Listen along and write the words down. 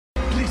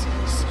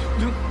please,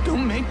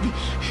 don't make me.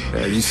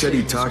 You said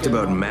he talked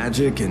about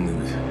magic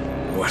and...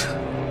 what?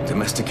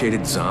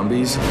 Domesticated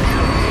zombies?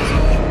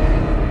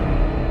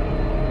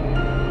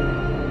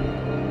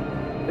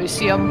 You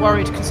see, I'm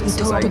worried because He it's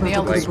talked like the about a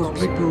elders. group of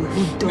people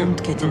who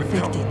don't get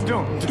infected,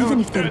 even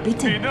if they're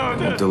bitten.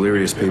 Well,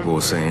 delirious people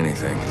will say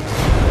anything.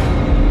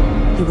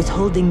 He was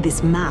holding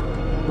this map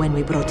when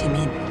we brought him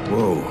in.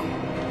 Whoa.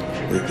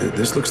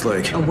 This looks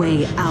like... A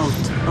way out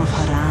of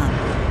Haran.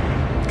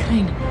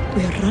 Crane,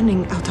 we're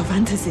running out of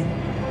antizin.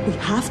 We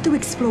have to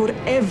explore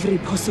every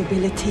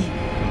possibility.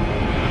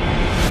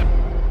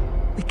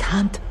 We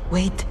can't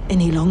wait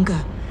any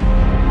longer.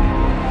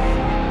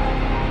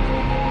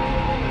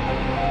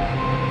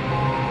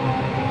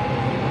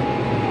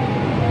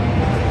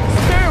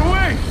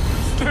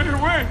 Stay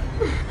away!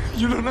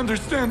 You don't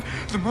understand.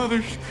 The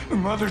mother...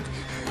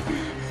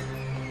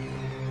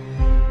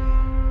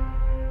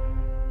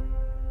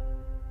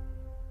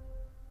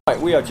 Right,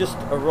 we have just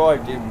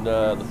arrived in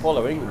the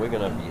following. We're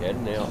going to be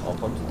heading now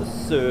up onto the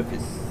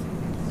surface.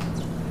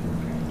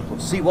 We'll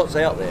see what's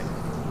out there.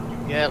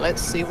 Yeah,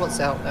 let's see what's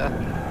out there.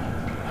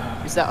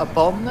 Is that a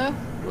bomb there?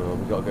 Well,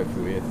 we've got to go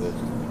through here first.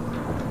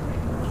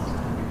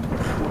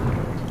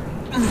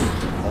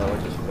 Oh, I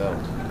just fell.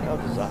 How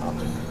does that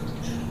happen?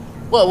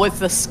 Well, with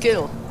the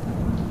skill.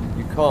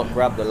 You can't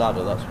grab the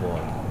ladder, that's why.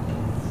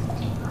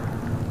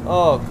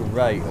 Oh,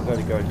 great. I'm going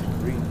to go into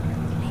green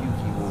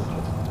beauty water.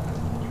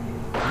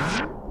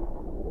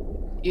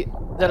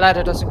 The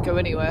ladder doesn't go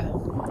anywhere,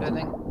 I don't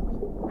think.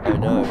 Oh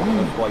no,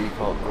 that's why you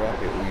can't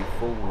grab it, or you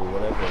fall, or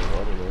whatever.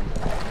 I don't know.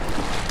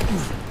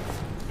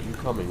 You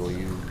coming, or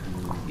you...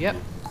 Yep.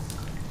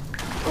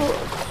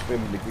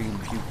 Swim in the green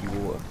beauty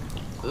water.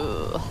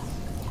 Ugh.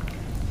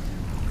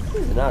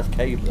 And that's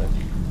cave though.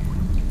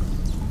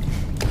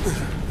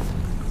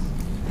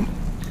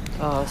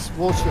 Oh, it's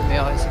water in the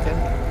eyes again.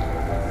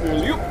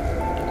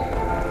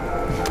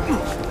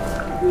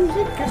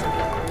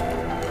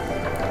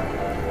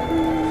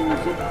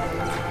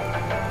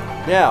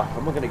 Now,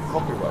 I'm not going to get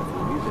copyright for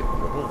the music. I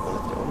don't know if I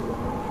left it on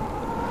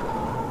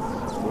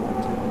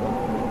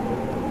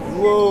yet.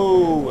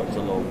 Whoa, that's a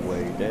long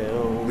way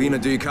down. Lena,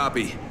 do you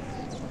copy?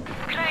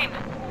 Crane,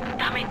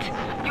 damn it,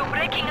 you're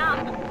breaking up.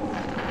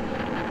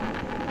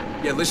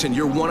 Yeah, listen,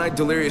 your one-eyed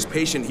delirious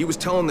patient, he was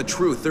telling the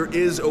truth. There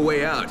is a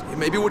way out.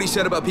 Maybe what he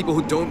said about people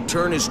who don't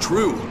turn is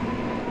true.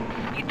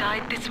 He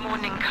died this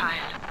morning, Kyle.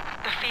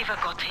 The fever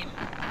got him.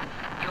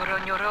 You're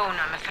on your own,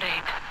 I'm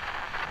afraid.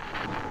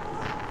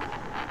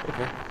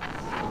 Okay.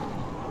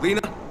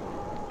 Lena?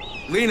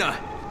 Lena!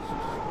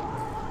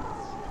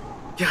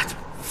 God,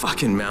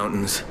 fucking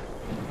mountains.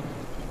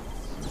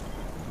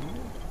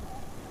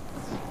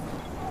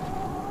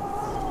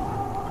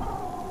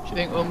 Do you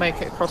think we'll make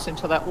it across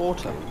into that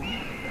water?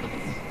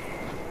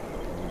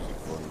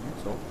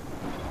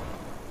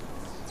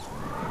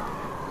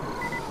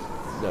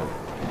 No.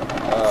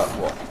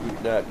 What?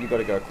 No, you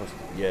gotta go across.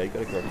 Yeah, you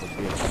gotta go across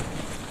here.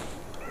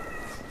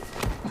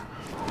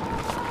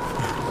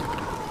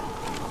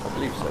 I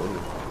believe so,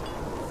 anyway.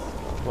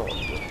 Well,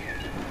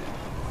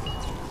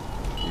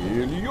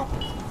 here you go.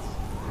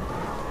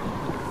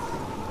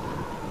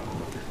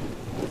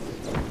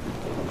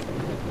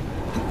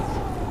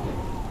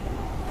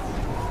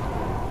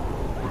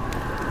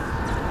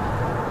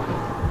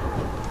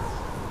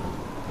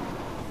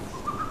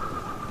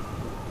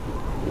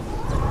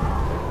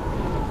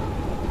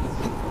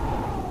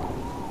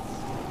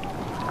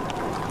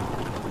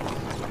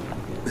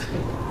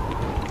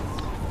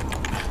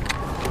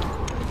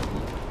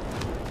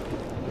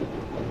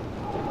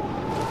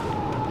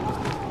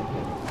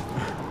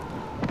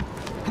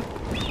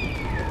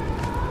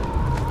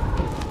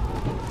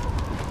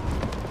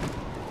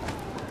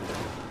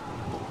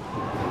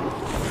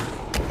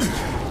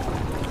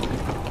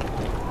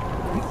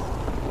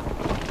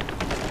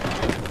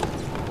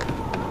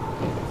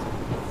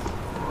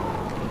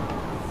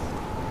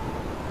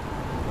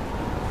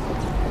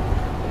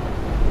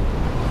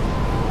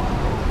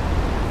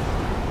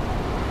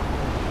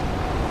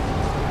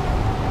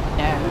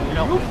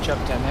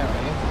 Jump down there,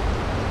 are you?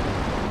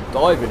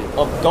 Diving it.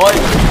 I'm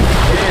diving it.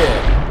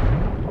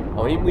 Yeah.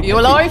 I'm in with you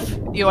alive?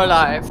 You're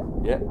alive.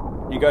 Yeah.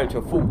 You go into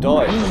a full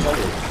dive. I tell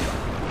you.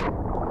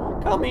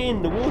 Come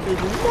in. The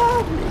water's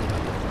lovely.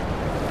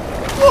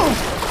 Whoa.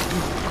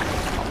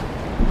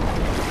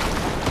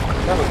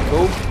 That was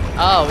cool.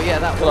 Oh yeah,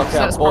 that was.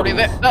 That's probably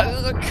bodies.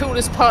 that's the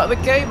coolest part of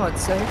the game, I'd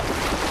say.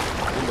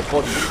 In the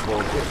body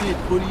before.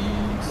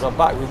 And I'm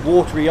back with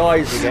watery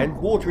eyes again.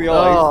 Watery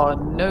eyes. Oh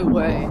no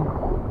way.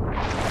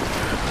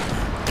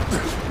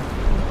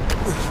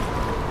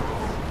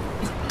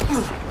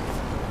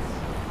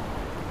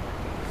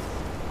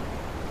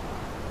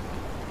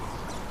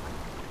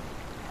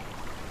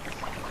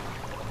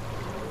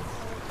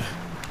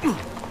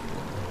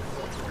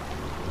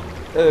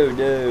 Oh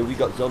no, we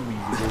got zombies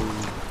again.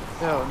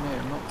 Oh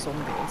no, not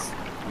zombies.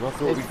 And I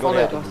thought we got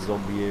out of the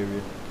zombie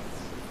area.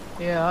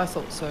 Yeah, I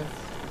thought so.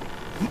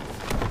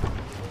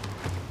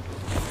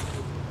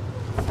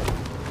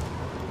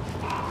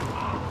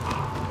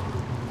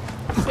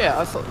 Yeah,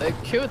 I thought they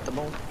cured them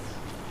all.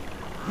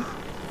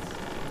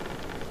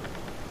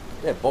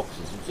 They're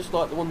boxes, just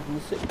like the ones in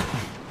the city.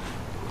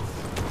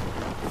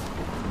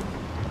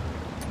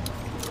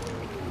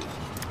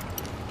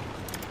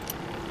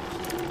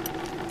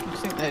 I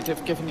think they'd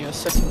have given you a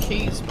set of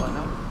keys by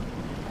now.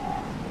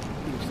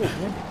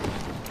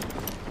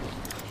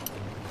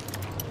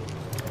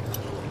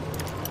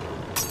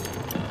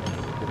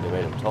 They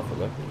made them tougher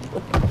though.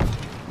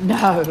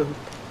 No.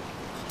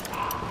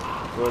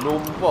 For a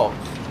normal box.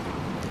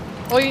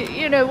 Well,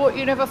 you know what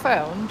you never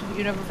found?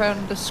 You never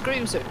found the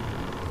screws.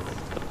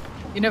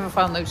 You never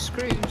found those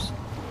screws.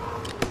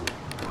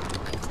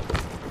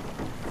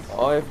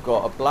 I've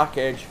got a black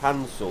edge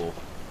handsaw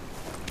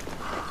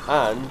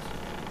and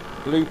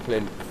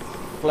blueprint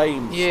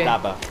flame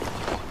stabber.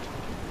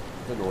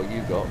 Don't know what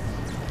you got.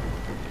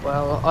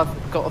 Well,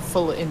 I've got a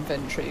full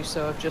inventory,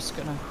 so I'm just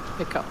gonna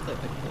pick up the.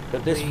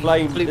 But this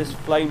the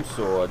flame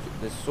saw,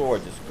 this saw I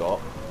just got,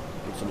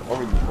 it's an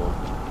orange one.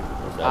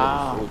 What's that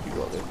other sword you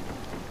got there?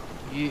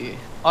 Yeah,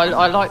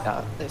 I like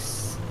that.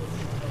 This,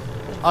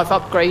 I've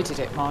upgraded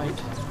it,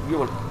 mind. You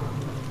want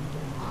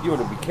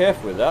to be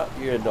careful with that.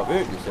 You end up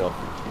hurting yourself.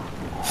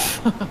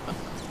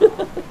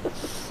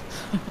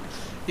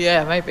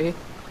 Yeah, maybe.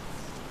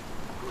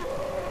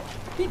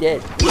 He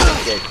dead.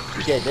 He's dead.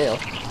 He's dead now.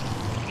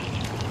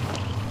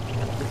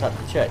 Just had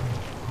to check.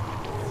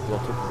 I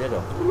took his head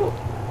off. Look.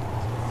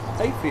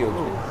 Hayfield.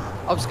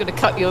 I was going to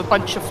cut you a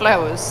bunch of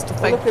flowers to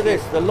thank Look at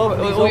this. The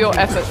lovely all your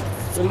effort.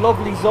 The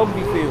lovely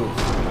zombie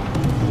fields.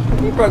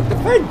 He broke the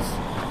fence.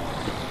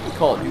 You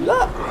can't do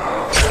that.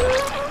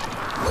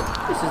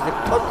 This is the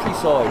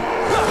countryside.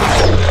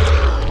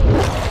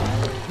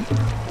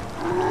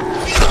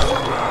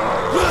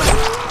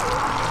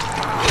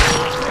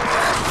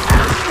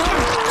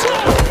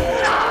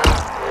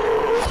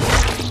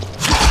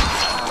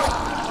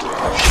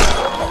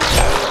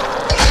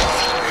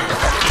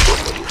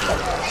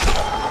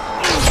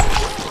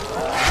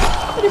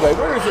 Anyway,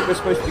 where is it we're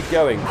supposed to be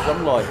going? Because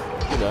I'm like,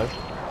 you know.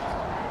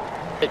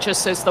 It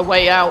just says the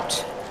way out.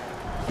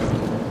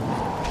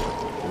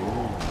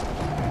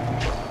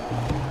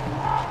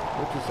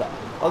 What is that?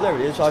 Oh, there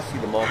it is. I see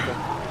the marker.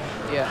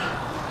 Yeah.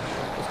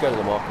 Let's go to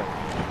the marker.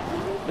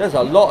 There's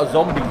a lot of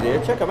zombies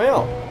here. Check them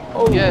out.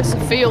 Oh. Yes, a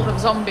field of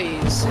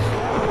zombies.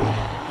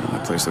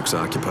 The place looks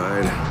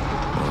occupied,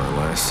 more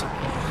or less.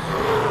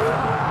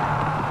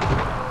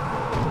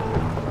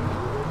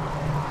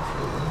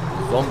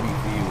 Zombie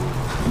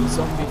fields.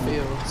 Zombie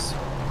fields.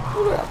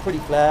 Look at that pretty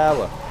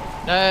flower.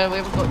 No, we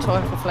haven't got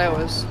time for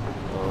flowers.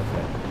 Oh,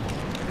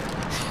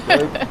 okay.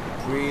 No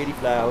pretty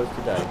flowers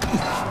today.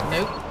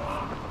 Nope.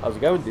 How's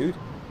it going, dude?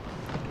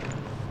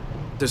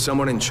 There's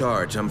someone in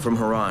charge. I'm from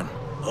Haran.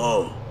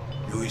 Oh,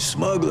 you a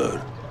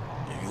smuggler?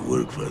 You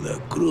work for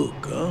that crook,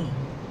 huh?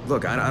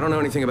 Look, I don't know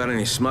anything about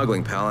any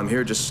smuggling, pal. I'm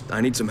here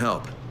I need some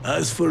help.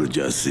 As for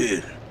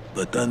Jasir,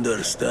 but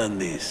understand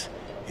this.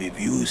 If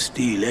you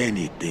steal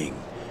anything,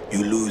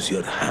 you lose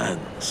your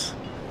hands.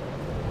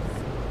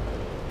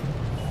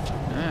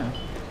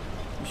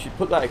 You should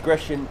put that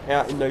aggression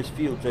out in those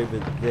fields over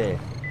there.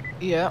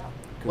 Yeah.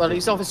 Well,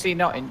 he's obviously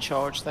not in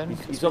charge then.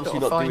 He's obviously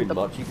not doing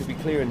much. He could be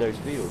clearing those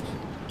fields.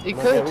 He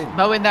could.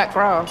 Mowing that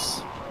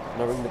grass.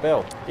 Now ring the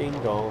bell. Ding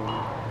dong.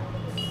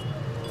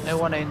 No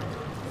one in.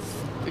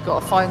 We've got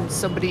to find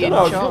somebody in I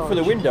charge. just looked for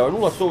the window and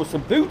all I saw was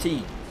some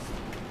booty.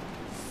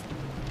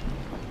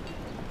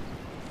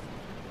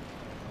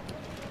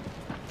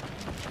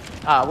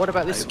 Ah, what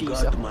about this I've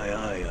geezer? got my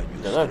eye on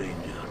you, Dunno. stranger.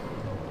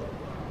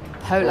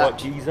 Hold What, up.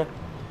 geezer?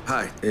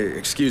 Hi,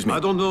 excuse me. I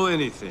don't know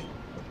anything.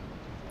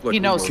 Look, He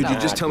knows could you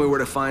that. just tell me where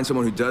to find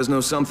someone who does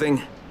know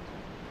something?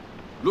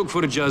 Look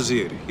for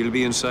Jazir. He'll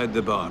be inside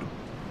the bar.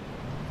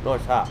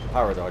 Nice hat.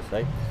 Paradise,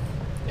 eh?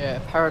 Yeah,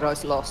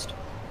 Paradise Lost.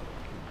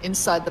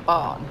 Inside the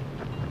barn.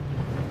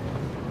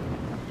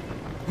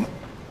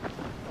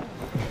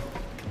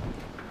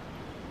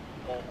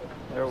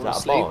 They're all Is that a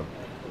asleep. barn?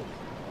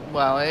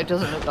 Well, it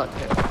doesn't look like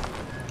it.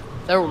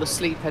 They're all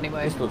asleep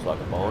anyway. This looks like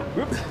a barn.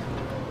 Whoop.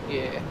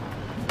 Yeah.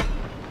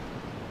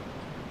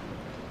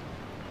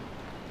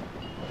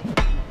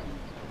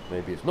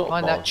 Maybe it's not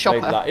Find a that barn.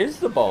 chopper. Maybe that is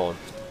the barn.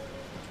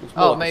 Looks Oh,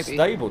 more like a maybe.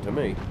 stable to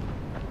me.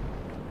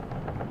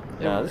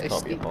 They're Nah, all this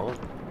can't be a asleep. barn.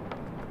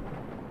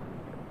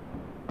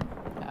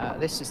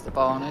 This is the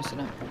barn, isn't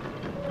it?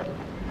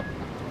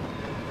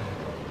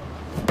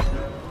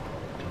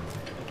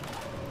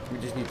 We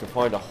just need to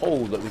find a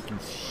hole that we can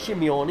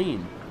shimmy on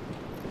in.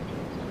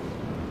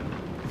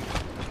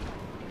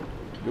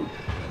 Nope.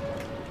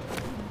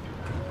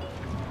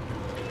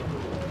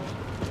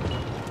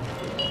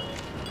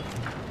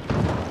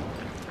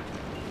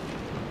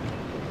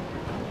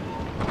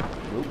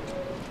 Nope.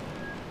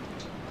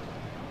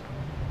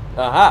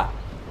 Aha!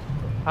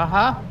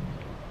 Uh-huh.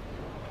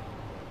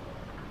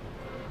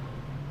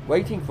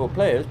 Waiting for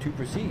players to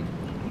proceed.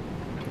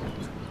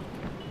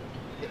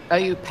 Are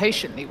you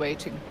patiently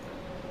waiting?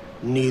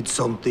 Need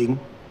something?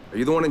 Are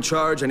you the one in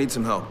charge? I need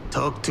some help.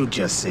 Talk to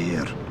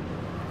Jasir.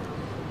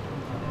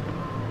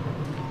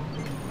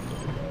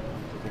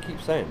 I keep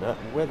saying that.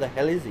 Where the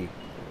hell is he?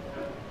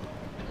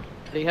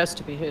 He has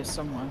to be here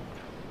somewhere.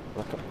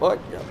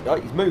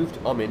 Right, he's moved.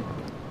 I'm in.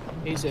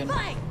 He's in.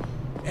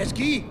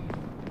 Eski?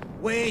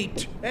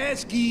 Wait,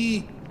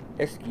 Eski!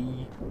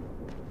 Eski.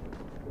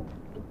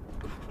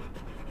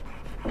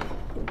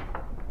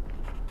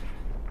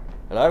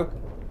 Hello?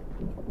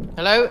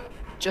 Hello?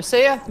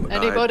 Jasir?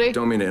 Anybody? I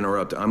don't mean to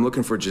interrupt. I'm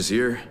looking for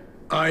Jazir.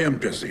 I am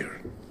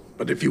Jazir.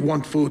 But if you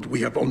want food,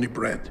 we have only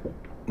bread.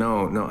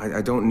 No,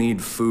 I don't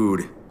need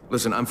food.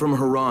 Listen, I'm from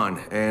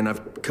Haran, and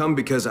I've come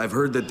because I've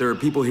heard that there are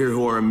people here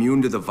who are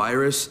immune to the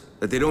virus,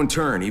 that they don't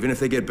turn, even if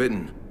they get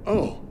bitten.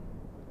 Oh.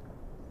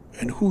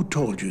 And who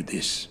told you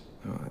this?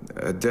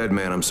 A dead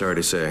man, I'm sorry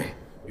to say.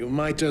 You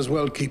might as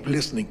well keep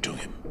listening to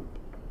him.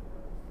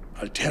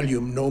 I'll tell you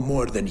no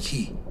more than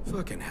he.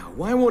 Fucking hell,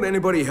 why won't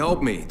anybody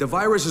help me? The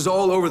virus is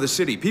all over the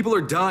city. People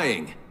are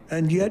dying.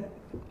 And yet,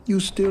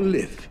 you still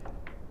live.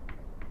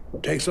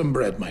 Take some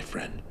bread, my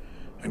friend,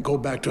 and go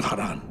back to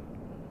Haran.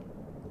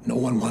 No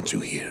one wants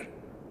you here.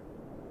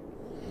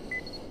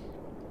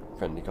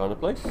 Friendly kind of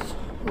place.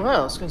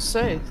 Well, I was going to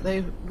say,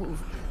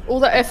 all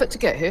that effort to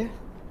get here.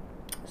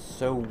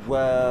 So,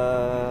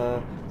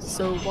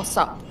 So what's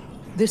up?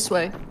 This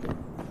way.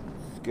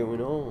 what's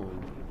going on?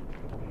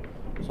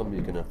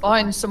 Somebody's gonna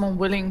Find someone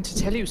willing to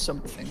tell you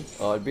something.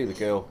 Oh, it'd be the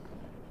girl.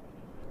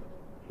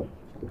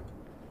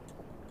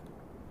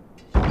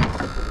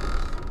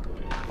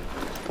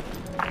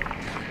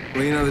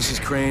 Lena, this is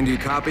Crane. Do you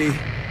copy?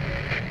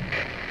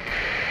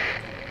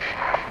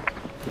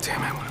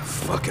 Damn it, what a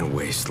fucking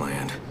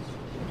wasteland.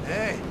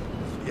 Hey,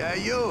 yeah,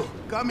 you.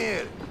 Come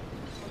here.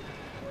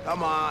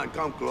 Come on,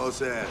 come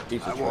closer.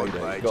 He's a I won't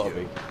trader, bite he's gotta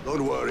you. be.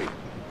 Don't worry.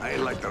 I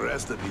ain't like the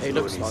rest of these He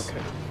looks loonies. like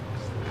it.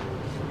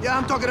 Yeah,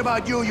 I'm talking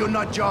about you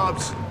nut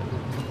jobs.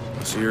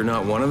 So you're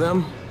not one of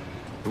them?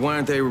 Why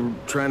aren't they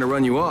trying to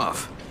run you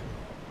off?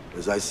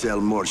 Because I sell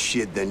more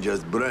shit than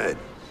just bread.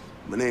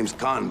 My name's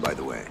Khan, by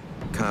the way.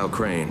 Kyle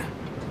Crane.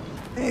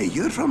 Hey,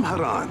 you're from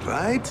Haran,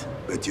 right?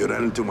 Bet you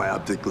ran into my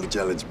optical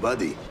challenge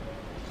buddy.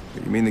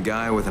 You mean the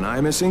guy with an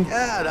eye missing?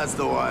 Yeah, that's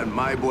the one.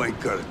 My boy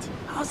Kurt.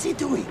 How's he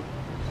doing?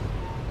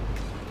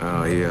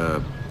 Oh, he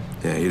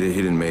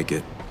didn't make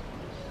it.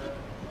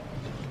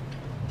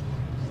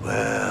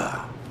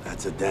 Well,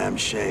 that's a damn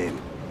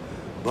shame.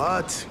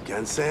 But,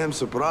 can't say I'm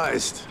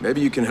surprised.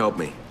 Maybe you can help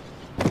me.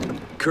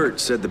 Kurt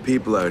said the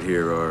people out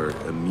here are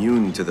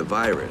immune to the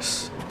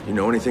virus. You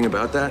know anything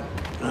about that?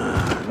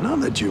 Now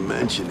that you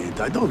mention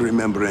it, I don't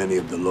remember any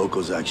of the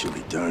locals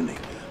actually turning.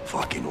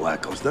 Fucking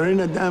wackos. They're in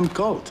a damn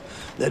cult,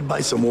 led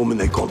by some woman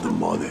they called the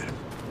Mother.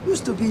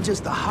 Used to be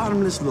just a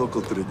harmless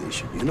local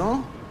tradition, you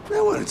know? They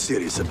weren't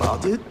serious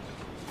about it.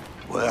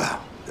 Well,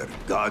 they're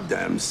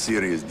goddamn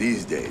serious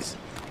these days.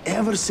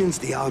 Ever since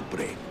the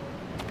outbreak.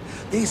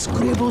 They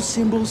scribble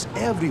symbols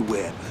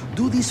everywhere,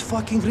 do these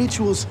fucking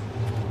rituals.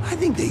 I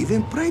think they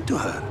even pray to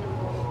her.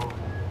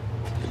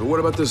 But what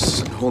about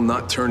this whole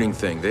not turning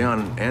thing? They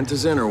on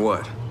antizin or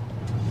what?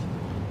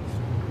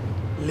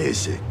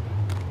 Listen,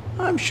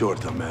 I'm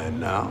short a man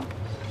now.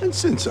 And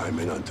since I'm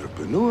an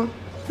entrepreneur,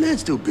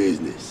 let's do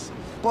business.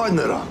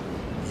 Partner up,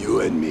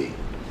 you and me.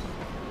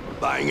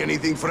 Buying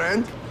anything,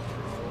 friend?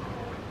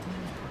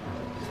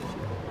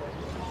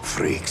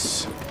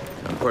 Freaks.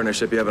 What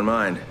partnership you have in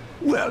mind?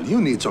 Well,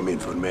 you need some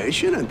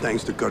information, and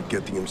thanks to Kurt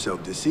getting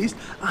himself deceased,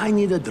 I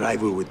need a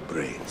driver with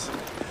brains.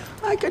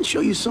 I can show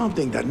you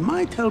something that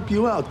might help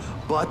you out,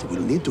 but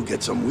we'll need to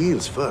get some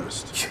wheels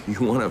first. You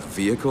want a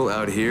vehicle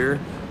out here?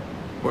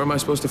 Where am I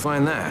supposed to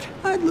find that?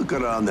 I'd look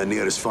around the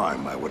nearest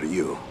farm, I were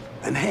you.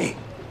 And hey,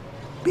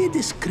 be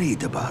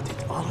discreet about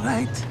it, all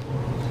right?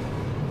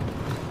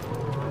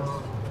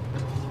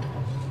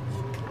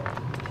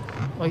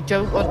 I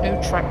don't want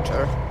no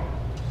tractor.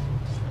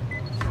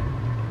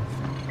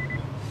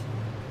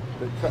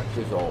 The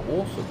tractors are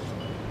awesome.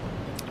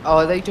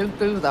 Oh, they don't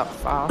go that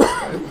fast.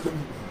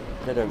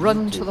 They don't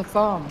Run need to the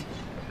farm.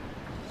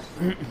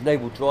 They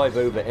will drive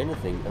over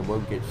anything and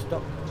won't get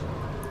stuck.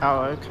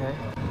 Oh, okay.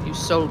 You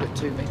sold it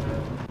to me.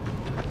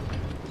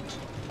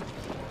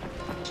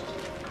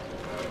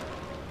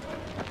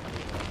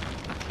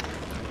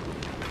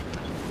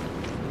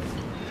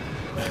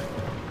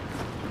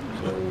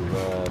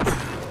 So,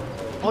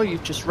 Oh,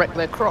 you've just wrecked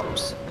their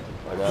crops.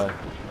 I know.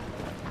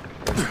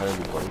 Don't tell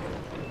anybody.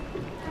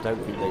 Don't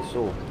think they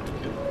saw.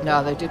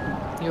 No, they didn't.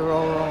 You're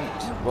all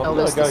right. Well, Oh,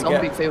 there's the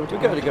zombie field.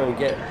 We've got to go and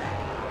get.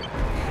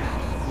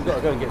 We've got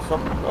to go and get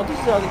something. Oh, this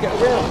is how they get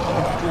around.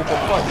 Just walk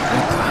on pipe.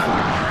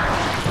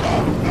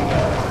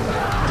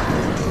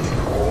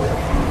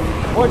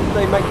 Why did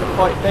they make the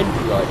pipe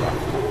bendy like that?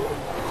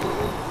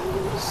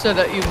 So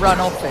that you run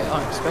off it,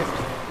 I expect.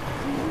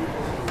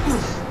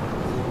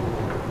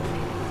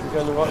 We're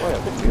going the right way, I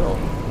think we are.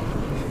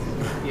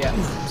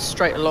 Yeah,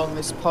 straight along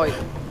this pipe.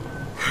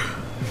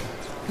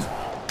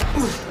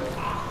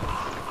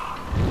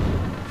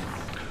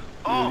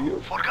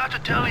 Oh, forgot to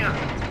tell you.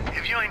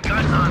 If you ain't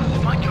got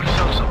none, find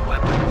yourself some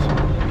weapons.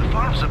 The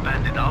farm's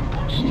abandoned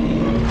outpost.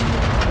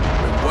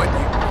 What?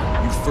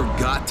 You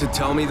forgot to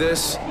tell me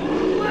this?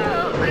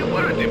 Well, they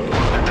weren't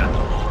important at the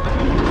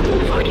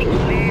moment. Fucking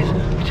please,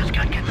 we just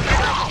can't get the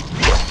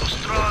no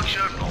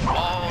structure, no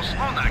walls,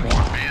 no nagging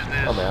business.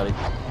 I'm outie.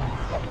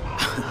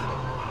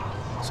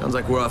 Sounds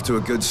like we're off to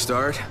a good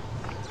start.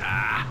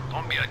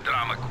 Don't be a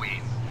drama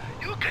queen.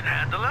 You can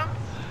handle them.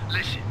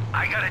 Listen,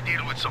 I gotta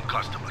deal with some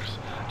customers.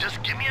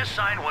 Just give me a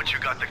sign once you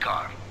got the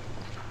car.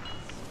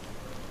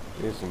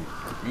 There's some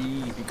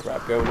creepy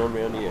crap going on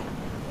around here.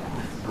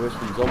 Worse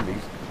than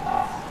zombies.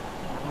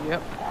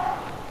 Yep.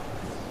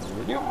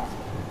 Yep.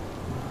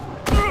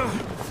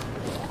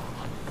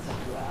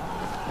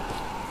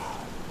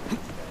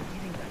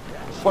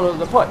 Follow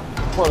the pipe.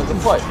 Follow the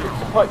pipe.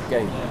 It's a pipe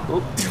game.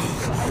 Oop.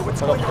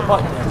 Follow the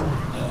pipe.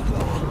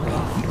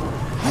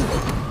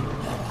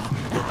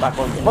 Back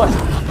on the pipe.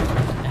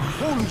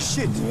 Holy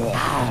shit!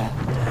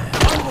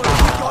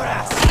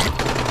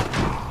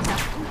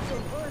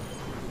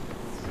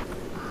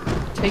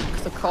 Take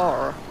the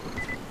car.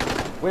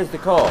 Where's the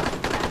car?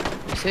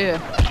 It's here.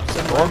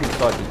 Oh, I'm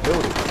inside this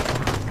building.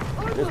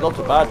 There's lots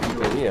of bad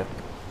people in here.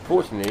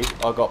 Fortunately,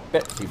 I got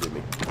Betsy with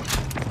me.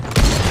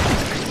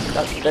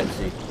 That's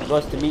Betsy.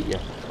 Nice to meet you.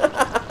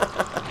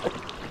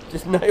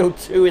 Just nailed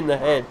 2 in the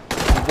head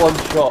with 1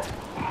 shot.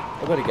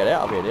 I've got to get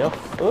out of here now.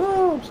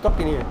 Oh, I'm stuck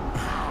in here.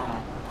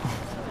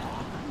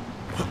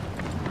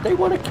 They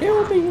want to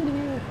kill me in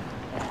here.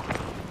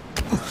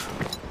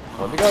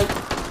 Time to go.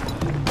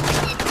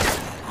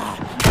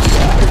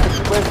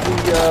 Where's the,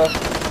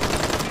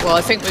 Well,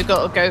 I think we've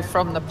got to go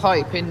from the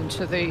pipe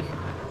into the...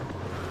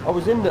 I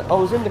was in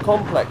the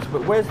complex,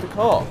 but where's the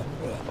car? I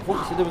thought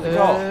you said there was a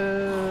car.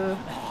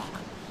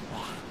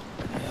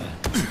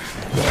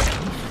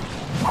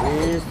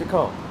 Where's the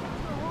car?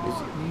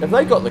 Have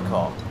they got the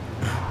car?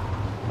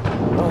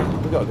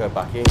 Oh, we got to go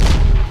back in.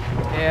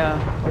 Yeah.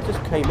 I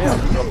just came out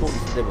because I thought you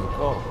said there was a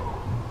car.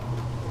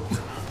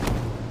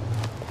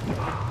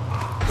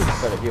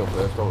 Better heal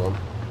first, hold on.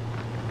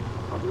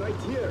 I'm right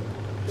here.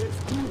 Let's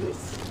do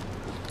this.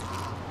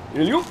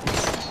 Heal you.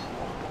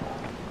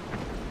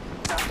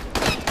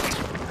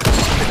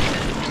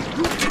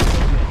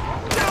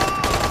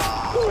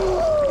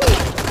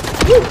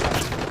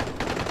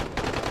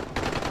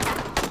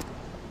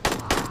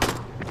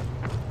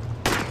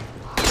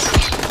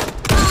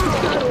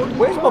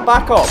 Where's my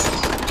backup?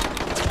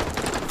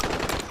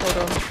 Hold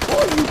on.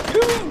 What are you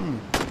doing?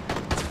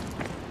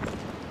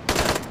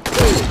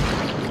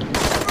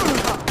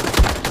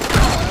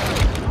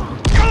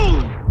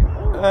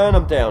 And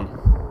I'm down.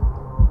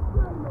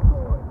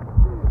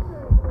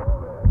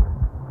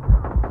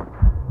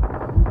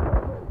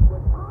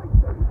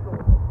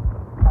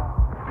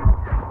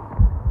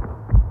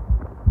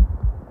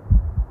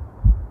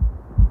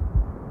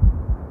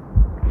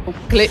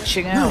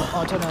 Glitching out.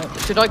 I don't know.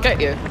 Did I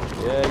get you?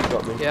 Yeah, you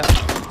got me. Yeah.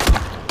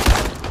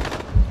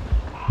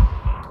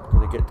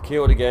 Gonna get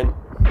killed again.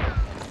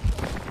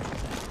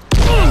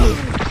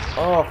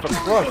 Oh, for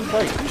Christ's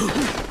sake.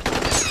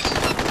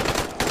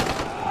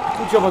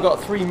 Good job I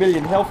got 3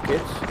 million health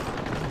kits.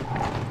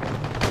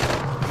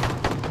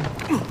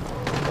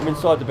 I'm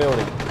inside the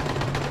building.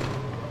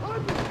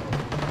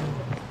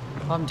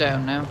 I'm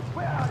down now.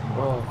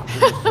 Oh, for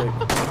goodness sake.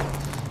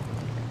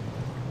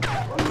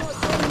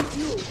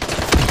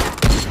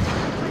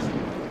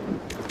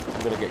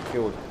 I'm gonna get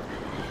killed.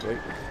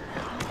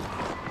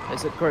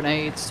 There's a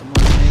grenade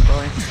somewhere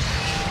nearby.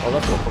 Oh,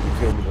 that's what probably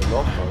killed me the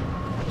last time.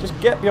 Just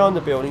get behind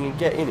the building and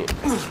get in it.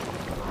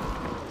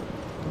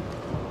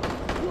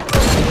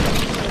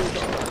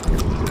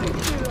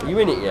 Are you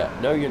in it yet?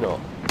 No, you're not.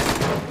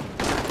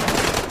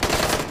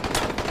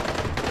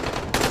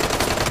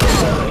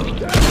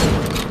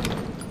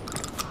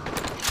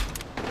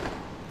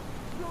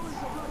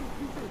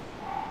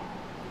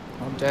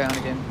 I'm down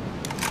again.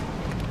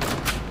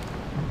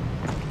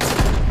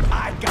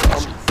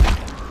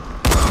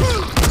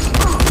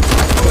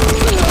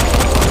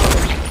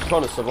 I'm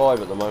trying to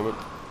survive at the moment.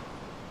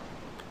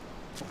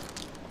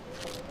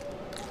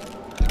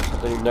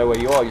 I don't even know where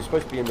you are. You're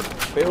supposed to be in the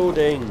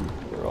building.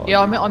 Where are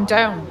Yeah, you? I'm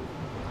down.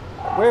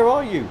 Where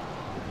are you?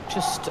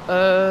 Just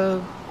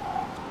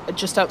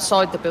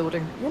outside the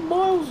building. You're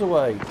miles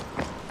away.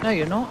 No,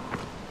 you're not.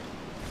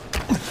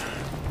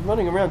 I'm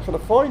running around trying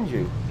to find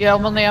you. Yeah,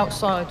 I'm on the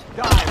outside.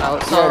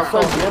 Outside. Yeah,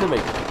 so's the enemy.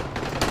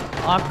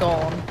 I've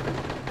gone.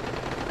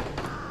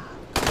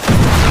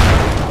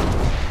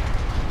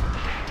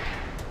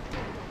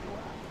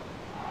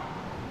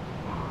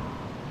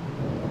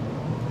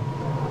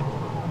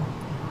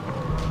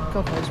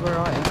 God knows where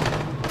I am.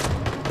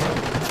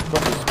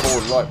 Probably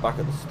spawned right back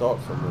at the start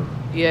somewhere.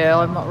 Yeah,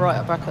 I'm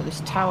right back at this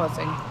tower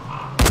thing.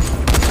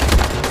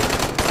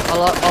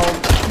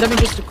 Let me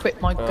just equip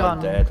my gun.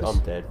 I'm dead. I'm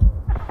dead.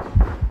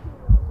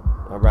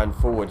 I ran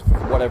forward for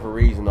whatever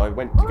reason. I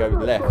went to go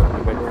left and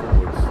I went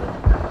forwards. So.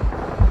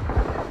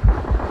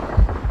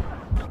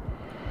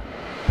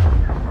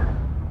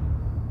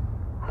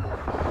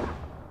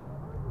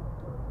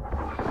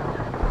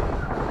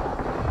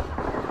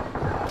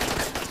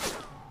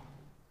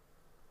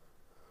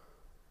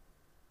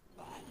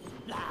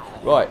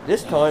 Right,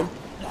 this time,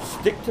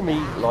 stick to me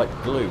like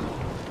glue.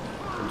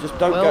 And just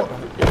don't go.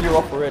 You're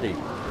off already.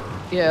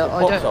 Yeah,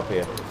 I Box don't. up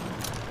here.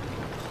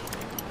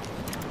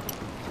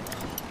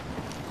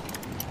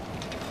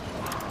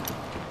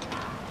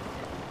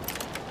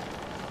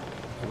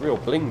 The real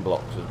bling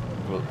box as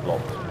well.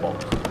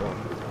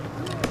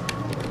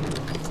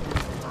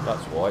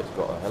 That's why it's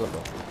got a hell of a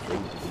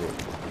thing to do.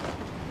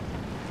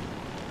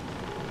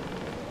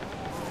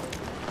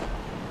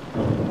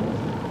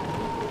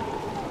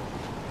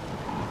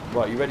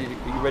 Right, are you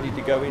ready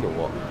to go in or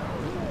what?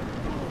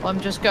 I'm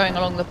just going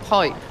along the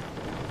pipe.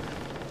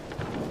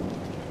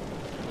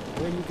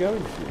 Where are you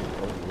going to?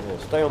 Oh, yeah.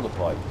 Stay on the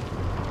pipe.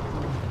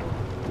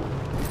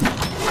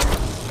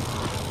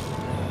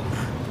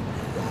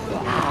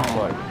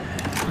 Right.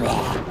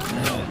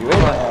 You in?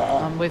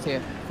 I'm with you.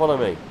 Follow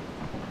me.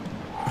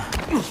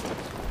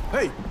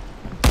 Hey!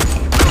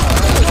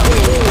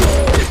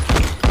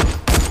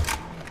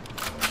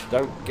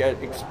 Don't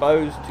get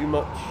exposed too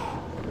much.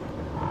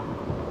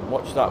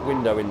 Watch that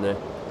window in there.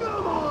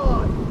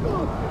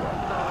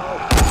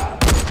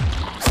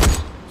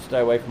 Stay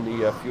away from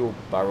the fuel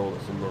barrel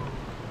that's in there,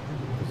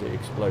 because it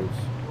explodes.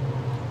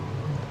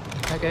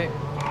 Okay.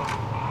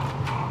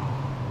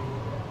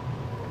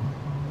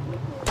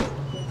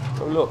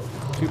 Oh look,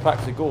 2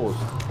 packs of gauze.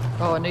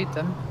 Oh, I need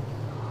them.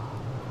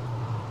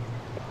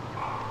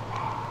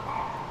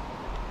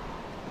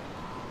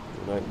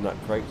 You know, open that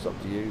crate's up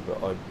to you,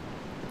 but I...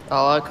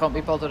 Oh, I can't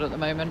be bothered at the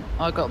moment.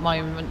 I got my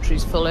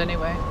inventories full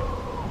anyway.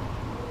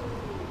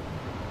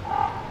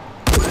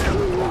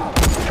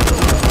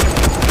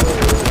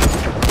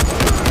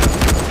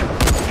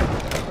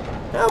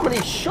 How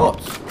many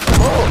shots?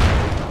 Come on!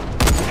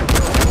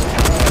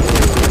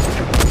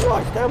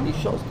 Christ, how many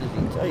shots does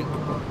he take?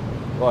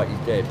 Right,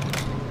 he's dead.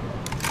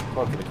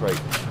 Time for the crate.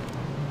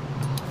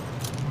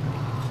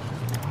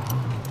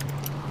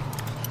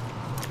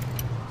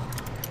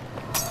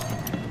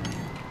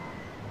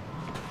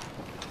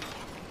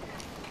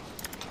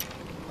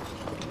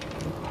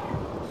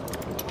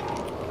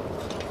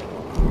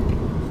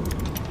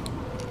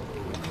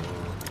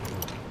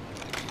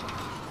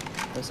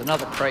 There's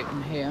another crate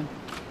in here.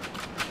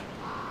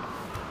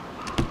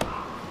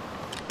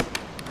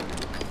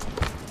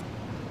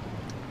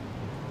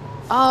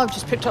 Oh, I've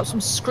just picked up some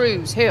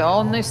screws here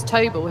on this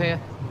table here.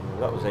 Yeah,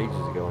 that was ages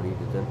ago I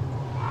needed them.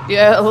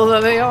 Yeah, well,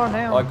 there they are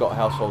now. I got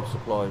household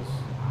supplies.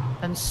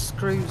 And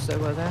screws they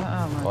were there.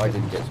 Oh my I goodness.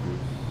 didn't get screws.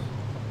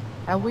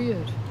 How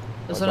weird.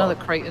 There's I another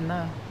got- crate in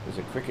there. There's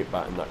a cricket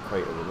bat in that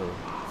crate over there.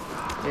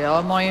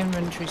 Yeah, my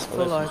inventory's Oh, full.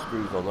 there's I some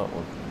screws on that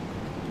one.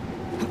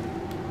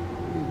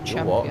 Your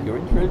champion. what? Your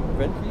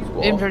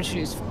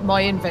inventory's what?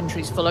 My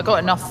inventory's full. I've got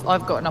enough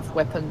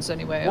weapons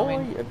anyway. Why I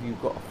mean, have you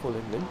got a full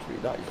inventory?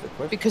 That is the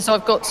question. because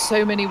I've got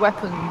so many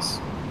weapons.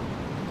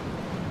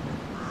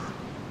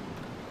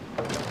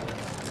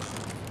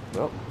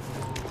 Well,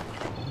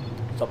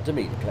 it's up to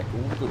me to collect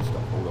all the good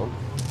stuff. Hold on.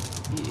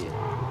 Yeah.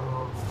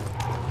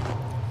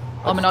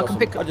 I mean, I can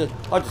pick. I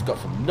just got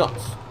some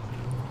nuts.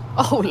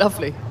 Oh,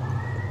 lovely.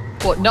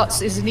 What,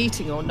 nuts as in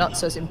eating or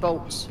nuts as in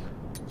bolts?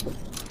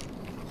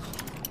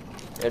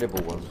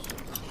 Edible ones.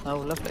 Oh,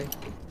 lovely.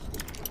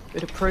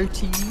 Bit of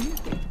protein.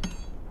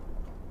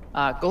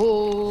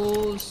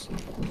 Gauze.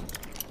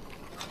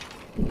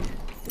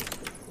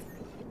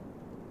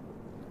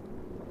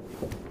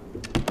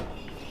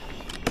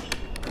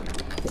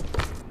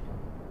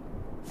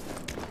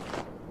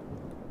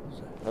 There's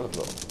a hell of a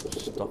lot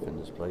of stuff in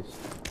this place.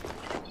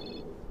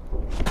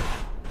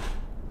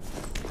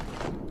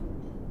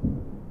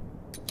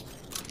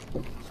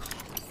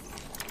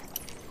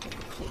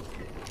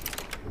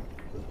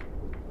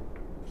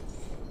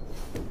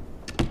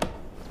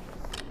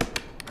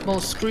 More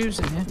screws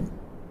in here.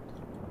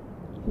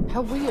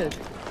 How weird.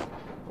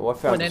 Oh, I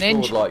found What, a an sword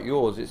engine? like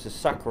yours. It's a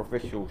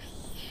sacrificial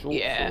short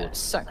Yeah, sword.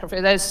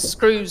 sacrifice. There's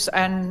screws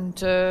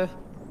and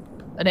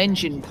an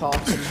engine part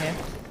in here.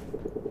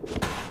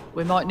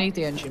 We might need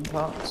the engine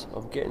parts.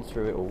 I'm getting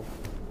through it all.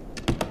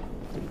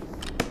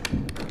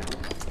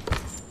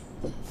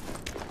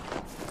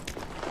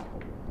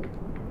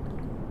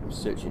 I'm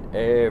searching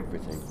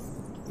everything.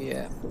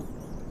 Yeah.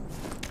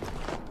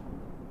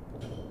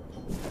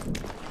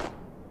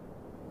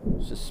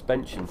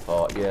 Suspension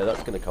part, yeah,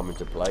 that's going to come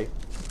into play.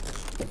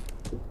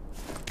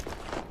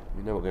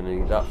 We know we're going to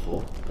need that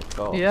for the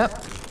car.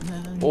 Yep.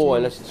 Or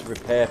unless it's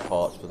repair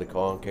parts for the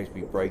car in case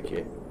we break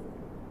it.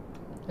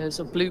 There's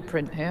a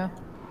blueprint here.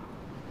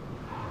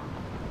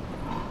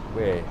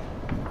 Where?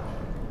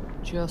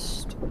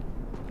 Just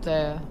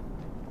there.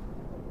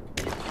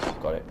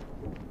 Got it.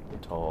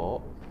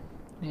 Top.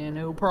 Yeah,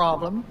 no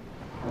problem.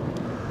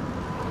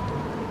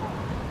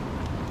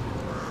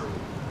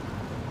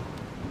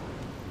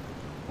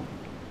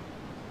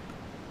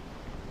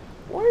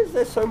 Why is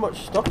there so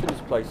much stuff in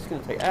this place? It's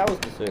going to take hours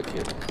to search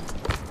it.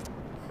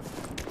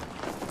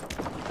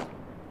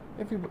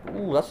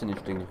 Ooh, that's an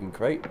interesting looking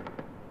crate.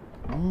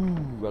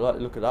 Ooh, I like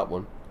the look of that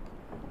one.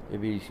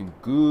 Maybe some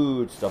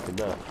good stuff in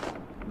that.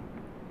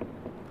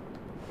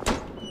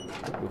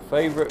 Your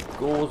favourite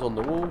gauze on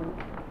the wall.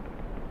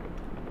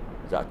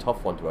 Is that a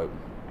tough one to open?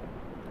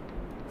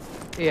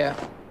 Yeah.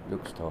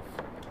 Looks tough.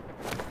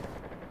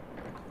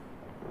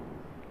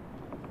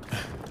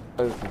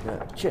 Open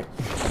that chest.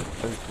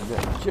 Open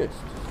that chest.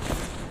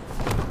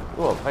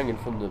 Oh, I'm hanging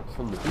from the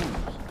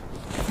beams.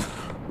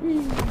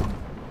 Whee.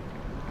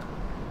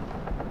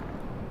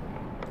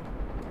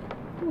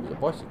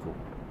 bicycle.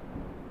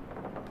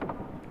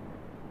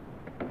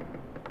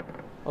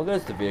 Oh,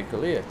 there's the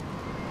vehicle here.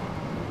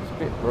 It's a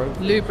bit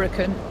broken.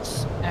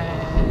 Lubricants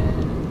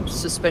and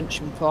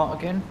suspension part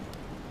again.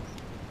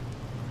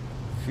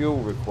 Fuel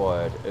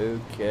required.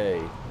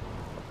 Okay.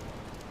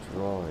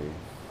 Drive.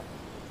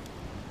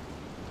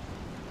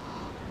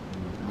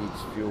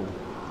 Needs fuel.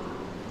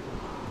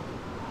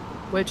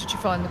 Where did you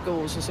find the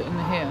gauze? Is it in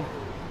here?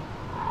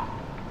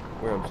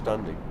 Where I'm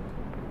standing.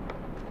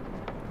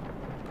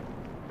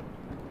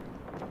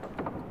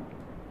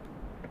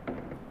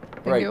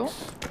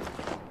 Brakes.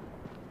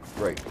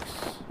 Brakes.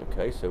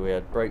 Okay, so we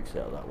had brakes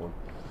out of that one.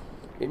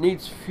 It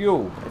needs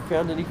fuel. Have you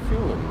found any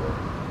fuel anywhere?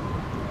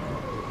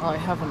 I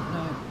haven't,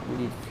 no. We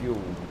need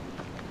fuel.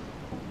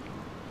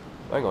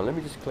 Hang on, let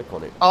me just click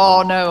on it.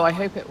 Oh no, I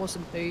hope it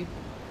wasn't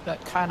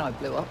that can I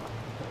blew up.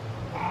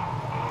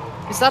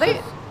 Is that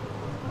it?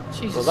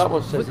 Jesus. Well, that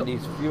one says it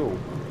needs fuel.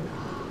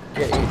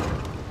 Get in.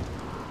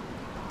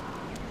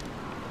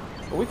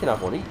 Well, we can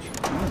have one each.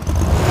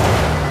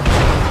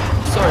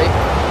 Sorry.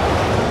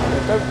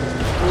 Yeah, don't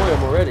destroy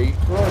them already.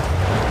 Christ.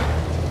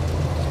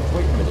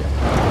 Wait a minute.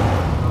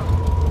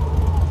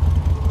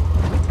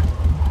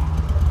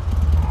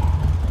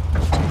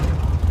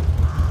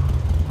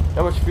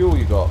 How much fuel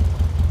you got?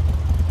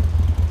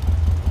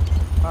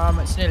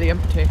 It's nearly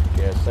empty.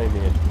 Yeah, same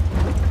here.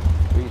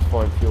 We need to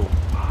find fuel.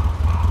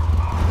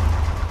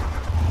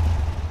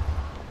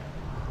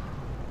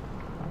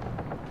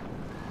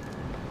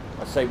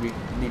 I say we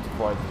need to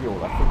find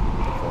fuel. I think we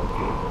need to find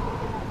fuel.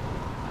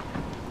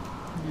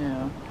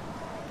 Yeah.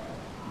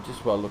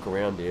 Just while I look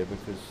around here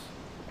because...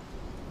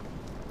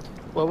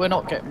 Well, we're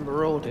not getting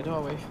marauded,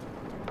 are we?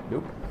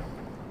 Nope.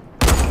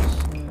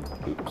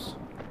 Oops.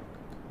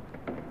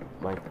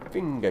 My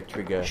finger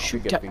trigger.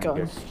 Shoot Finger that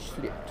gun.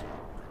 slipped.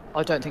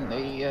 I don't think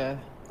the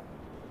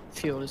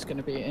fuel is going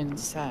to be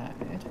inside.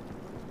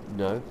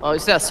 No. Oh,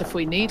 that's if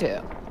we need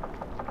it.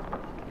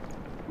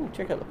 Ooh,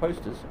 check out the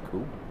posters.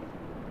 Cool.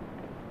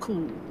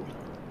 Cool.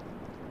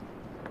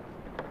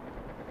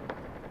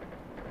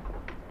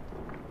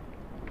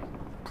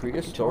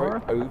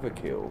 Prehistoric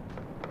overkill.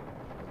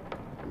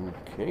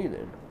 Okay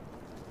then.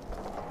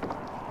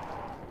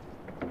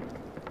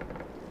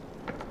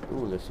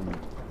 Ooh, there's some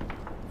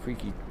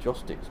freaky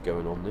joysticks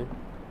going on there.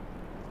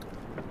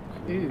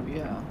 Ooh,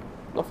 yeah.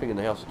 Nothing in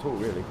the house at all,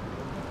 really.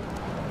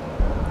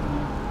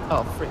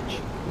 Oh, fridge.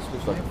 This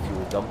looks like a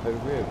fuel dump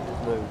over here, but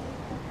there's no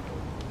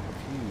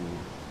fuel.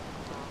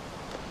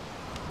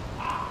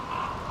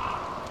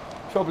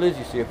 Trouble is,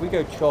 you see, if we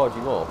go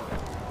charging off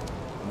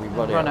and we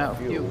run out of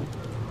fuel,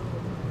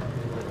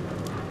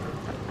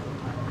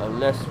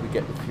 unless we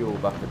get the fuel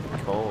back at the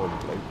car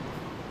and load.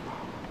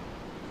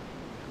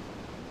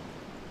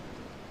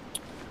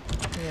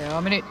 Yeah, I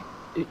mean,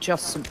 it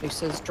just simply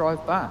says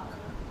drive back.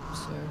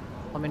 So,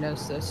 I mean,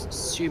 as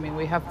assuming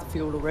we have the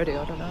fuel already,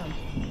 I don't know.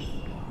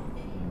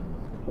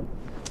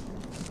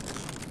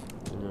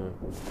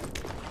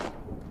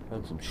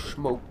 And some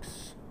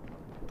smokes.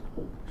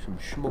 Some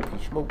smoky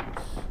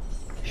smokes.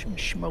 Some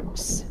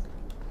smokes.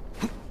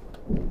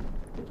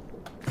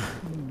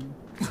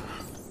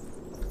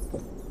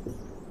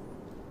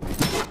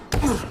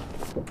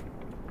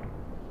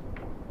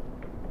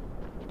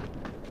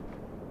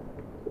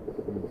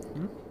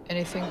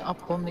 Anything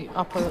up on the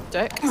upper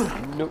deck?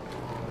 Nope.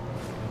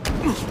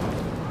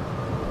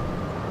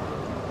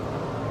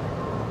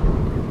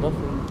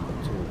 Nothing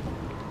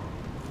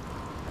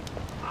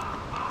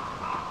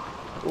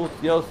at all.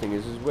 The other thing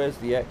is where's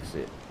the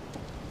exit?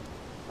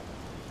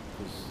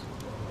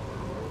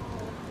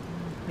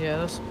 Yeah,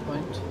 that's the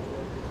point.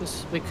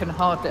 Because we can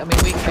hardly. I mean,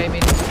 we came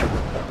in. I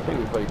think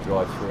we probably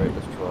drive through it.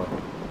 Let's try.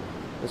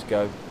 Let's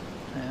go.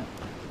 Yeah.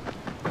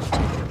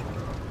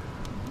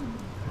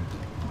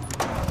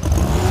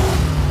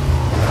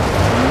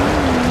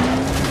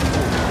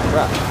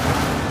 Crap.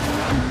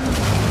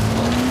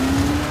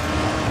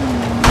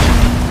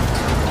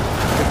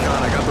 Hey, Con,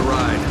 I got the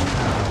ride.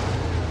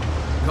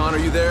 Con, are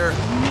you there?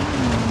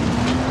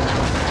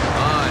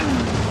 Con.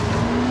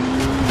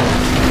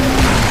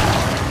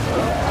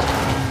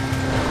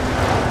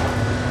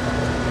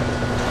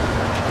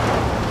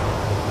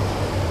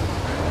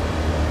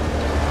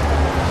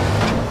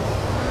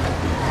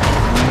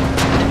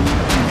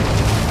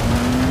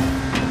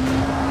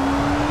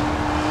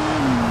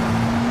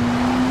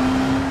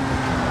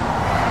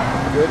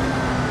 Good.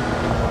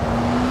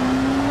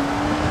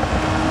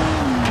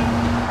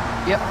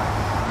 Yep.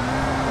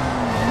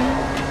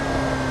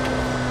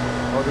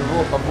 Well, the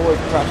avoid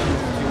crashing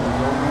into two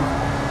zombies.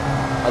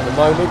 At the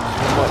moment,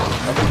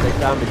 I think they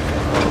damaged it.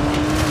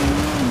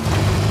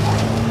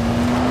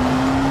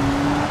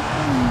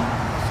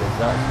 So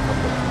that's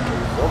coming up to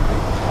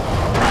zombie.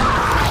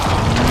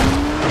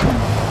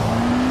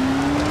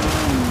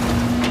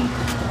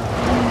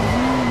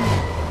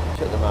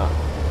 Check them out.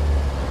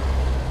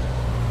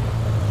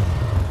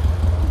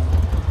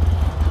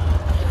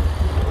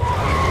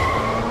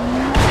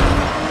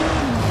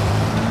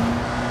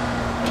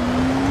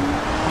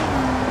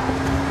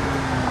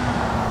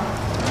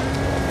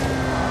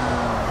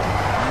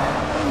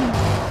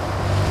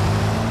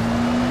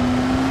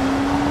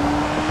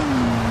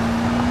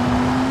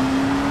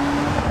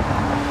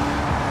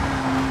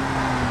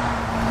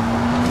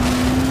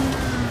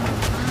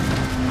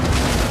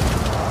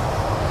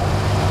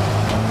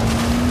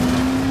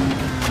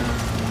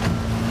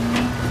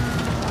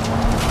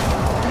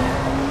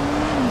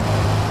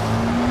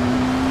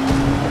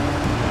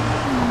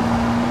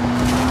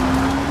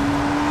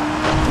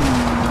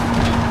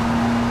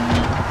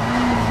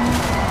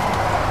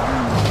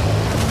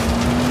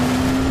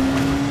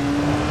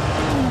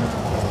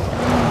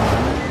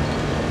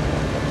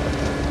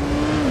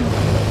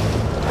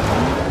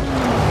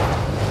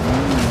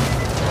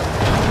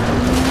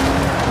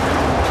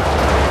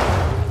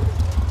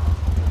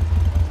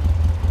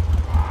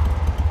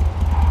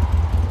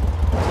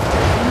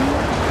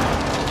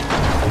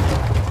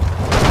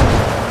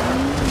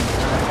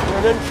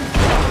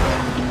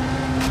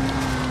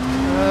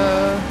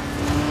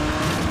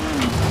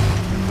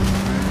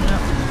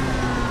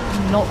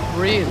 Not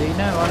really,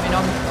 no. I mean,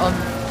 I'm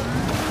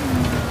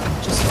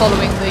just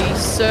following the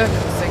circuit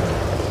thing.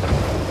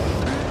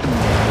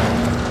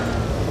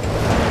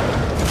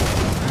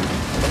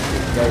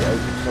 Gate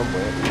open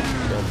somewhere.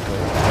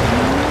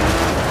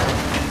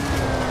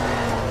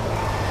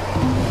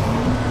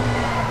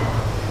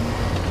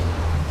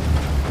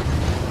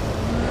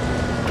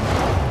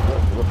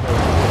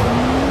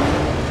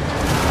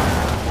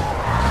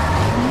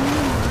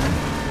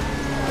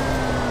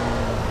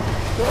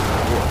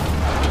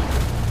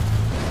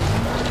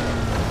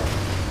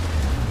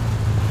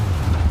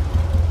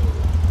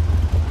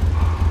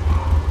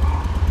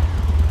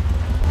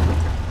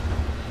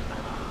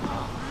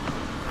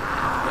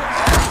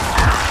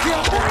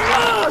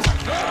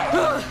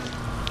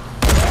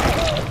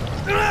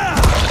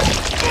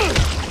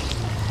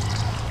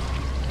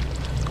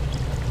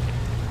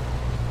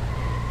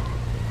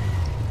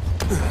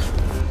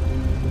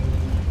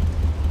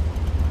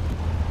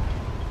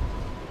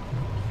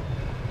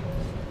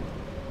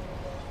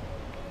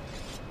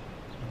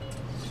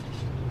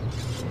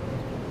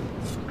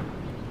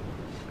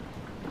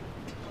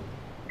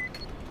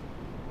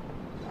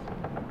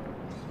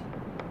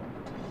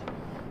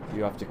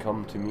 You have to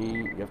come to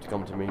me. You have to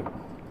come to me.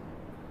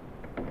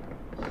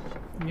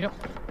 Yep.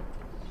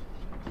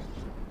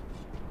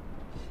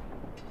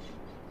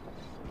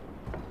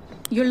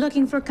 You're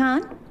looking for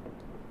Khan?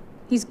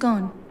 He's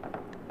gone.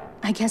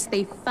 I guess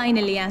they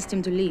finally asked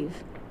him to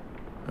leave.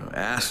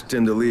 Asked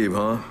him to leave,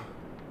 huh?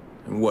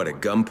 And what, at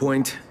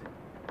gunpoint?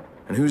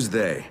 And who's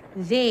they?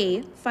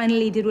 They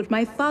finally did what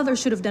my father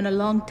should have done a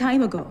long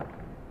time ago.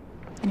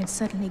 And it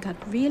suddenly got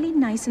really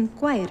nice and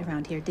quiet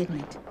around here, didn't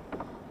it?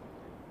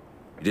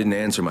 You didn't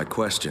answer my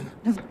question.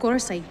 Of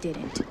course I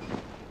didn't.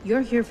 You're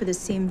here for the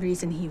same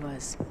reason he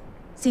was.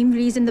 Same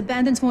reason the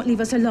bandits won't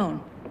leave us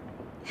alone.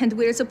 And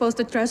we're supposed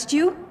to trust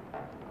you?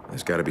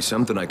 There's gotta be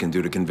something I can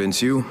do to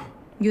convince you.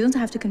 You don't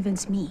have to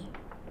convince me.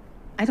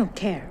 I don't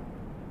care.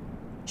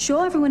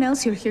 Show everyone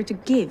else you're here to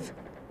give,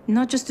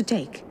 not just to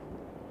take.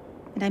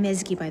 And I'm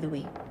Ezgi, by the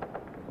way.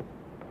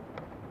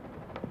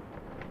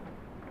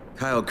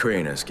 Kyle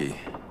Crane, Eski.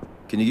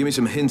 Can you give me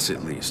some hints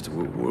at least?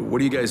 What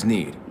do you guys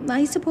need?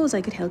 I suppose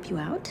I could help you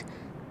out.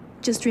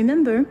 Just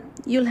remember,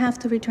 you'll have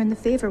to return the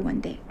favor one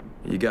day.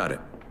 You got it.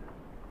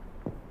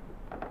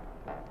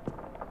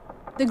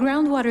 The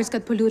groundwaters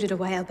got polluted a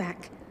while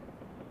back.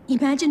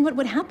 Imagine what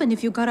would happen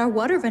if you got our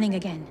water running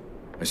again.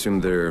 I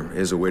assume there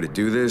is a way to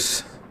do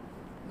this?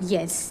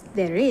 Yes,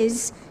 there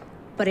is.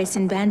 But it's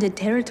in bandit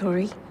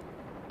territory.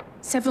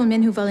 Several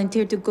men who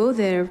volunteered to go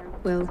there,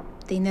 well,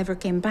 they never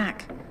came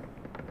back.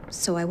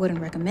 So I wouldn't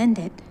recommend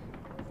it.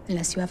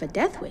 Unless you have a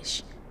death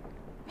wish.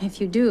 If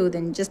you do,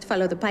 then just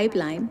follow the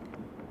pipeline.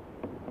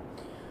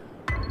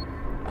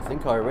 I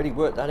think I already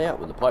worked that out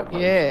with the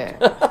pipeline. Yeah.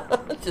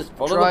 Just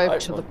follow Drive the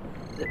to the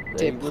pipeline.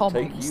 They will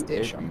take you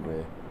station.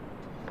 everywhere.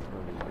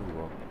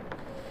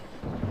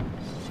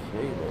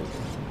 Okay, then.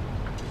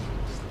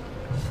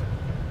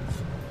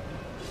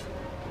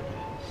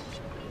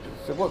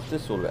 So what's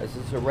this all about? Is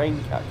this a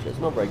rain catcher? It's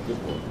not a very good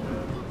one.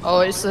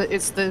 Oh, it's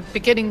the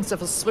beginnings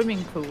of a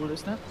swimming pool,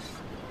 isn't it?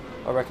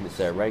 I reckon it's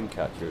a rain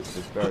catcher. It's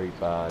just very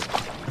bad.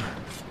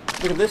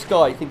 Look at this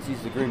guy. He thinks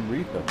he's the Grim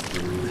Reaper.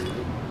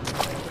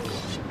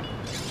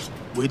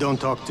 We don't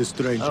talk to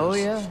strangers. Oh,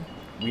 yeah.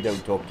 We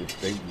don't talk to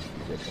strangers,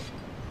 he said.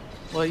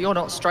 Well, you're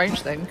not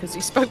strange then, because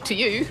he spoke to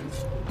you.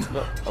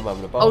 No, I'm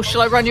having a bath. Oh,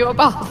 shall I run you a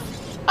bath?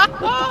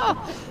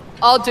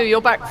 I'll do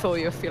your back for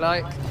you, if you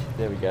like.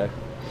 There we go.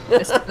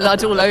 There's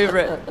blood all over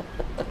it.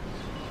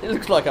 It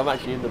looks like I'm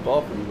actually in the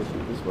bath when you look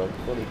at this way.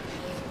 Funny.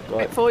 Right.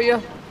 Wait for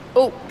you.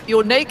 Oh,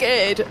 you're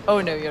naked.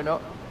 Oh, no, you're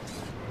not.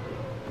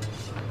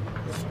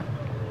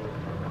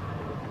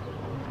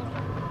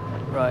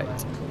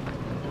 Right.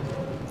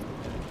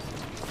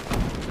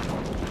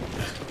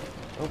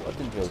 Oh, I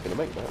didn't think I was going to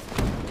make that.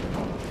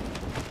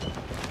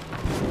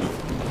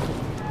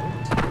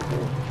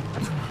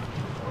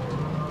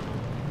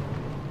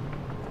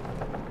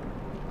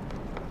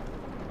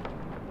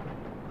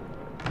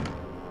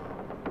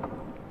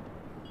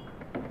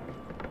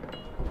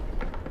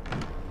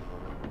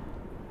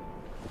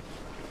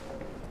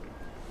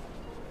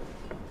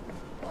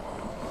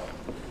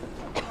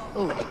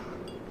 Oh,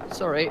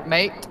 sorry,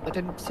 mate. I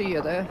didn't see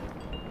you there.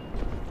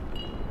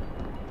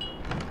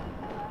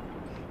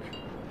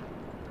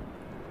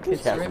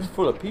 This house is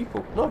full of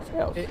people. Nice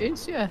house. It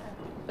is, yeah.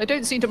 They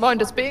don't seem to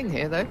mind us being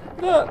here, though.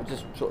 No,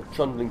 just sort of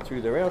trundling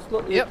through their house.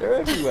 Look, Yep. they're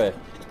everywhere.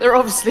 They're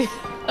obviously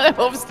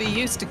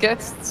used to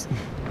guests.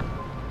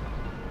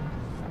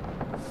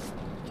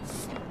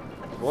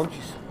 One,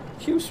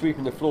 she was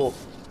sweeping the floor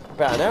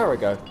about an hour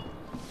ago.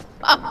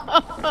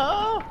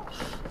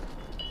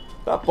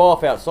 That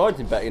bath outside's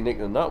in better nick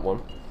than that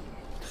one.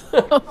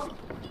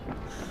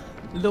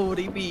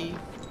 Lordy me.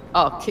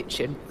 Oh,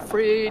 kitchen.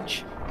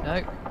 Fridge.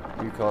 No.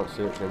 You can't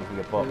search anything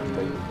apart from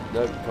me.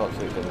 No, you can't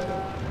search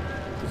anything.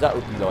 Because that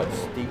would be like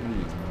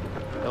steamy.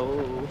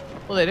 Oh.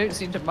 Well, they don't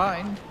seem to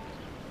mind.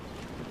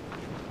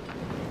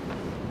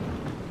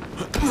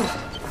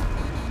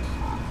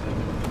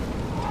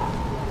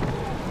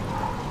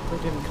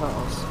 in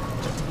cars.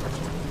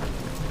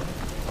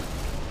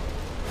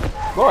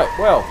 Right,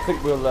 well, I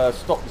think we'll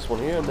stop this one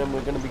here, and then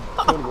we're going to be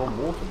turning on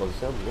water by the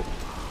sound of it.